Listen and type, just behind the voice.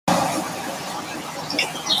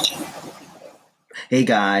Hey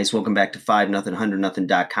guys, welcome back to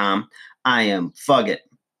 5-0-100-0.com. I am Fugget.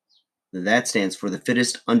 That stands for the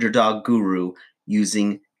fittest underdog guru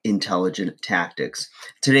using intelligent tactics.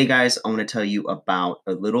 Today, guys, I want to tell you about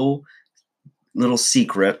a little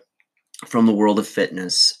secret from the world of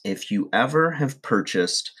fitness. If you ever have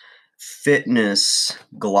purchased fitness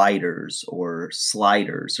gliders or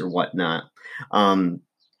sliders or whatnot,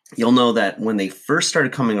 you'll know that when they first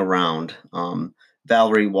started coming around,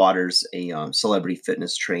 Valerie Waters, a celebrity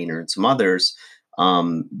fitness trainer, and some others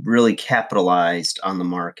really capitalized on the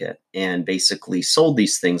market and basically sold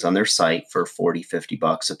these things on their site for 40, 50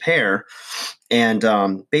 bucks a pair. And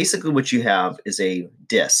basically what you have is a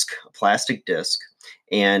disc, a plastic disc,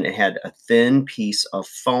 and it had a thin piece of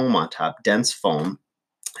foam on top, dense foam.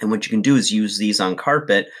 And what you can do is use these on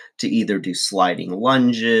carpet to either do sliding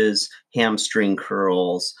lunges, hamstring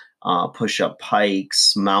curls, push-up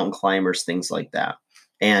pikes, mountain climbers, things like that.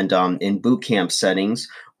 And in boot camp settings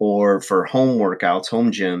or for home workouts,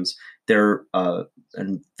 home gyms, they're a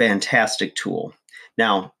fantastic tool.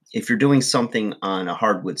 Now, if you're doing something on a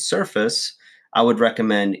hardwood surface, I would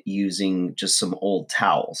recommend using just some old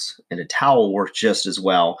towels. And a towel works just as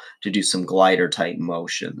well to do some glider type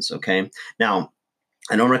motions, okay? Now,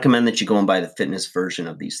 I don't recommend that you go and buy the fitness version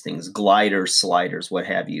of these things, gliders, sliders, what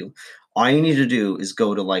have you. All you need to do is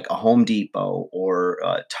go to like a Home Depot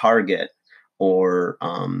or Target or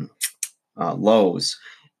Lowe's,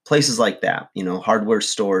 places like that, hardware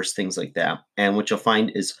stores, things like that. And what you'll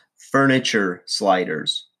find is furniture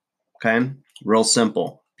sliders. Okay. Real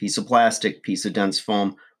simple. Piece of plastic, piece of dense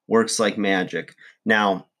foam, works like magic.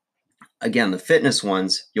 Now, again, the fitness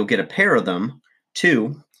ones, you'll get a pair of them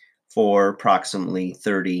too for approximately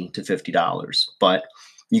 $30 to $50. But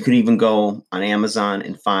you can even go on Amazon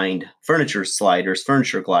and find furniture sliders,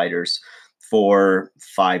 furniture gliders for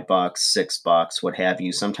 $5, $6, what have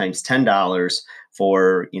you, sometimes $10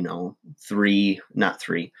 for, three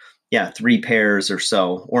pairs or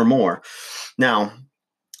so or more. Now,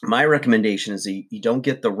 my recommendation is that you don't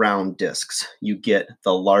get the round discs. You get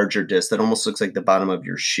the larger disc that almost looks like the bottom of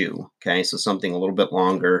your shoe. Okay, so something a little bit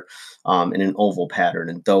longer in an oval pattern,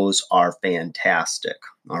 and those are fantastic.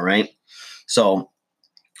 All right, so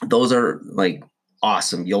those are like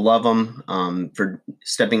awesome. You'll love them for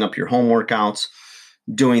stepping up your home workouts,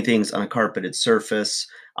 doing things on a carpeted surface.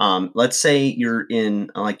 Let's say you're in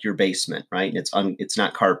like your basement, right? And it's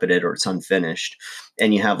not carpeted or it's unfinished,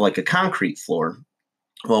 and you have like a concrete floor.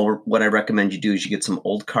 Well, what I recommend you do is you get some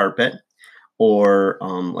old carpet or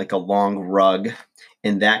like a long rug,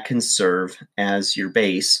 and that can serve as your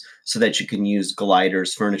base so that you can use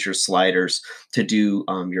gliders, furniture sliders to do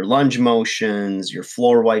your lunge motions, your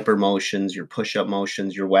floor wiper motions, your push-up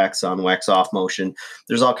motions, your wax on, wax off motion.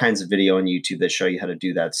 There's all kinds of video on YouTube that show you how to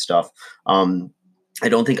do that stuff. I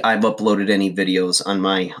don't think I've uploaded any videos on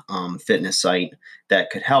my fitness site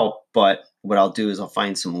that could help, but what I'll do is I'll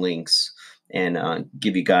find some links and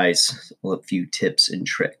give you guys a few tips and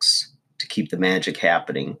tricks to keep the magic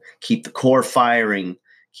happening, keep the core firing,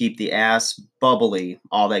 keep the ass bubbly,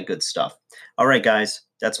 all that good stuff. All right, guys,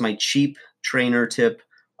 that's my cheap trainer tip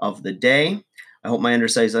of the day. I hope my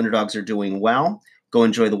undersized underdogs are doing well. Go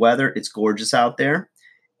enjoy the weather. It's gorgeous out there.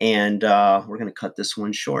 And we're going to cut this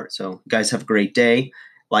one short. So, guys, have a great day.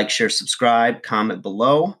 Like, share, subscribe, comment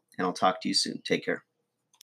below, and I'll talk to you soon. Take care.